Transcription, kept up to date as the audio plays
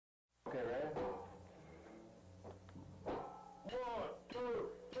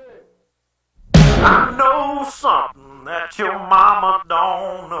know something that your mama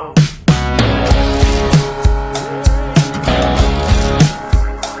don't know.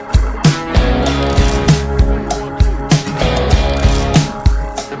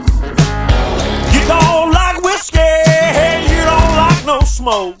 You don't like whiskey, you don't like no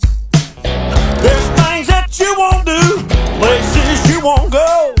smoke. There's things that you won't do, places you won't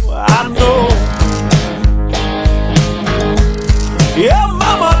go, I know. Yeah,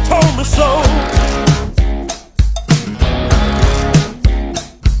 mama told me so.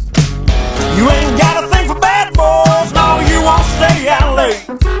 You ain't got a thing for bad boys, no, you won't stay out late.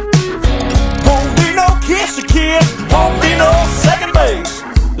 Won't be no kiss-a-kiss, won't be no second base.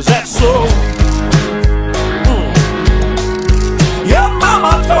 Is that so?